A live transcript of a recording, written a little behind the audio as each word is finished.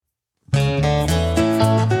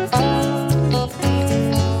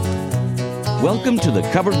Welcome to the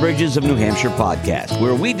Covered Bridges of New Hampshire podcast,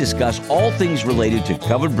 where we discuss all things related to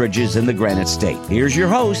covered bridges in the Granite State. Here's your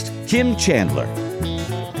host, Kim Chandler.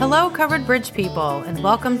 Hello, Covered Bridge people, and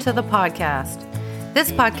welcome to the podcast.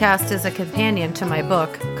 This podcast is a companion to my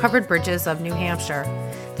book, Covered Bridges of New Hampshire.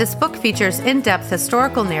 This book features in-depth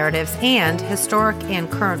historical narratives and historic and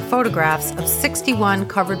current photographs of 61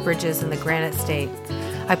 covered bridges in the Granite State.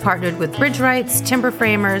 I partnered with bridge rights, timber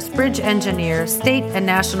framers, bridge engineers, state and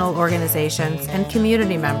national organizations, and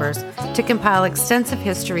community members to compile extensive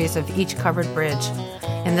histories of each covered bridge.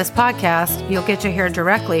 In this podcast, you'll get to hear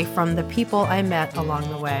directly from the people I met along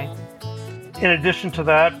the way. In addition to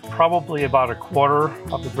that, probably about a quarter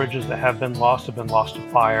of the bridges that have been lost to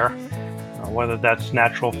fire, whether that's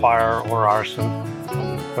natural fire or arson.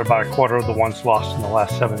 But about a quarter of the ones lost in the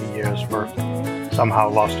last 70 years were somehow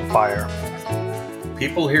lost to fire.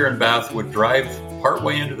 People here in Bath would drive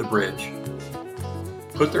partway into the bridge,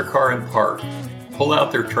 put their car in park, pull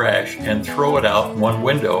out their trash, and throw it out one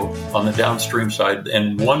window on the downstream side.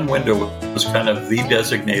 And one window was kind of the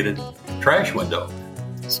designated trash window.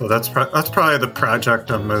 So that's probably the project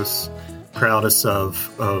I'm most proudest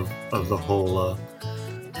of the whole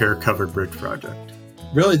Hair Covered Bridge project.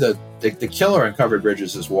 Really, the killer on covered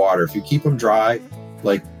bridges is water. If you keep them dry,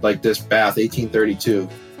 like this Bath 1832.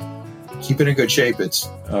 Keep it in good shape. It's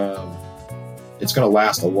going to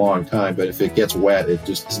last a long time, but if it gets wet, it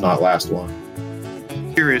just does not last long.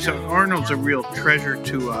 Curious, Arnold's a real treasure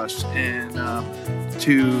to us, and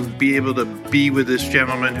to be able to be with this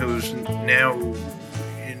gentleman who's now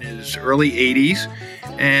in his early 80s,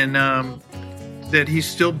 and that he's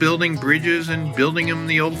still building bridges and building them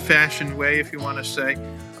the old-fashioned way, if you want to say.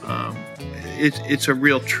 It's a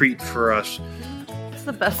real treat for us. It's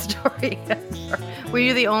the best story ever. Were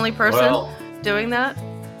you the only person doing that?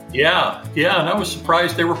 Yeah, and I was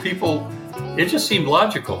surprised there were people. It just seemed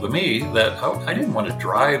logical to me that I didn't want to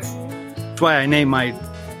drive. That's why I named my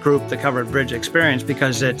group the Covered Bridge Experience,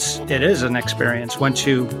 because it is an experience. Once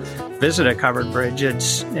you visit a covered bridge,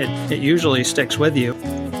 it usually sticks with you.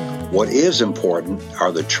 What is important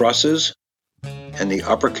are the trusses and the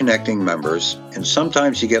upper connecting members, and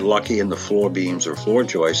sometimes you get lucky and the floor beams or floor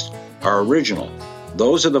joists are original.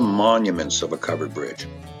 Those are the monuments of a covered bridge.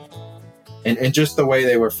 And just the way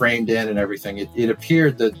they were framed in and everything, it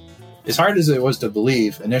appeared that, as hard as it was to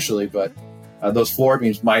believe initially, but those floor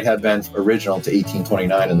beams might have been original to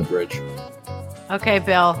 1829 in the bridge. Okay,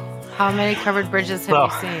 Bill, how many covered bridges have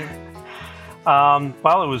you seen?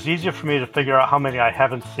 Well, it was easier for me to figure out how many I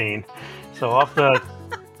haven't seen. So of the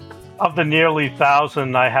nearly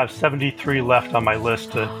 1,000, I have 73 left on my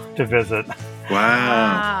list to visit.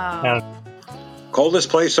 Wow. And coldest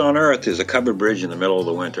place on earth is a covered bridge in the middle of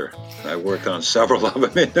the winter. I worked on several of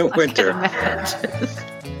them in the winter.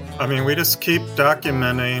 I mean, we just keep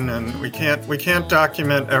documenting, and we can't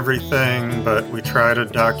document everything, but we try to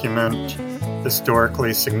document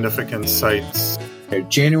historically significant sites.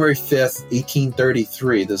 January 5th,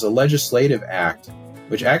 1833, there's a legislative act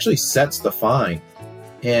which actually sets the fine.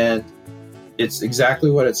 And it's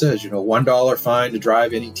exactly what it says, $1 fine to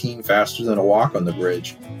drive any team faster than a walk on the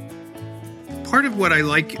bridge. Part of what I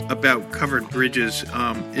like about covered bridges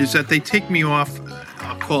is that they take me off,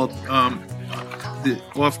 I'll call it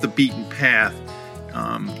off the beaten path.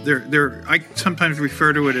 I sometimes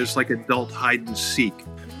refer to it as like adult hide and seek.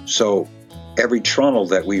 So every tunnel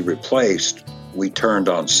that we replaced, we turned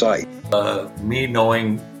on site. Me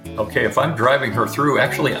knowing, okay, if I'm driving her through,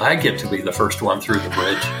 actually I get to be the first one through the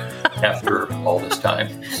bridge after all this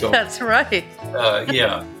time. So that's right.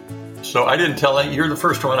 Yeah. So I didn't tell you. You're the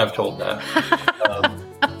first one I've told that.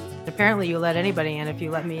 Apparently you let anybody in if you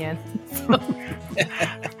let me in.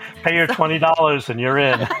 Pay your $20 and you're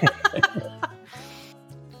in.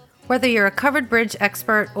 Whether you're a covered bridge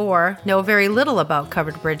expert or know very little about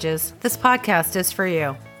covered bridges, this podcast is for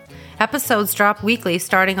you. Episodes drop weekly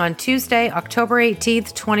starting on Tuesday, October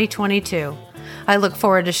 18th, 2022. I look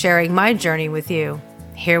forward to sharing my journey with you.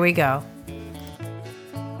 Here we go.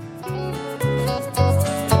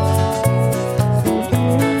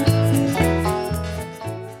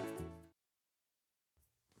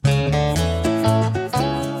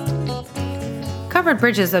 Covered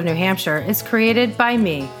Bridges of New Hampshire is created by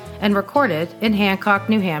me and recorded in Hancock,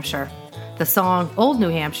 New Hampshire. The song Old New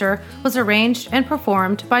Hampshire was arranged and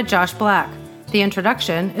performed by Josh Black. The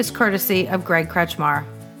introduction is courtesy of Greg Kretschmar.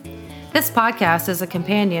 This podcast is a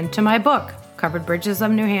companion to my book, Covered Bridges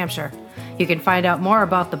of New Hampshire. You can find out more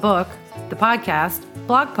about the book, the podcast,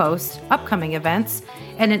 blog posts, upcoming events,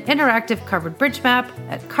 and an interactive covered bridge map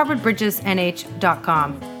at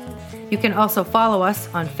coveredbridgesnh.com. You can also follow us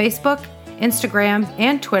on Facebook, Instagram,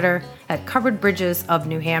 and Twitter at Covered Bridges of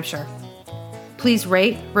New Hampshire. Please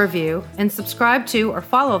rate, review, and subscribe to or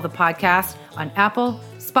follow the podcast on Apple,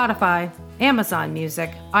 Spotify, Amazon Music,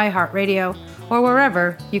 iHeartRadio, or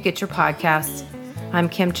wherever you get your podcasts. I'm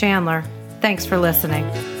Kim Chandler. Thanks for listening.